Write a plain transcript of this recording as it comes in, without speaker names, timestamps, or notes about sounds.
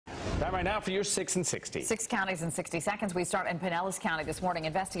Time right now for your 6 in 60. 6 counties in 60 seconds. We start in Pinellas County this morning.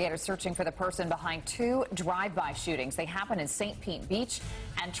 Investigators searching for the person behind 2 drive-by shootings. They happened in St. Pete Beach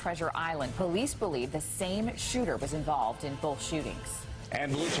and Treasure Island. Police believe the same shooter was involved in both shootings.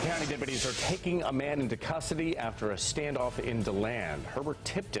 And Volusia County deputies are taking a man into custody after a standoff in DeLand. Herbert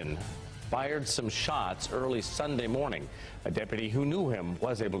Tipton fired some shots early Sunday morning. A deputy who knew him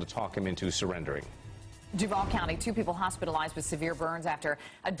was able to talk him into surrendering. Duval County, 2 people hospitalized with severe burns after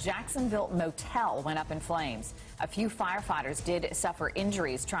a Jacksonville motel went up in flames. A few firefighters did suffer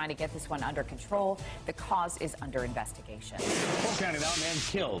injuries trying to get this one under control. The cause is under investigation. Polk County, now a man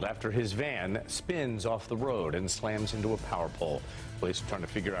killed after his van spins off the road and slams into a power pole. Police are trying to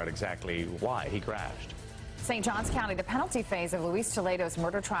figure out exactly why he crashed. St. Johns County, the penalty phase of Luis Toledo's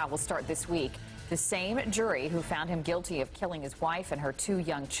murder trial will start this week. The same jury who found him guilty of killing his wife and her 2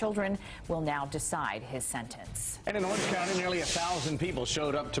 young children will now decide his sentence. And in Orange County, nearly 1,000 people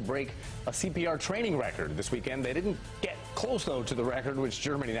showed up to break a CPR training record this weekend. They didn't get close, though, to the record, which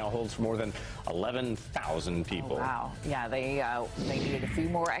Germany now holds for more than 11,000 people. Oh, wow. Yeah, they needed a few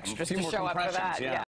more extras to show up for that. Yeah.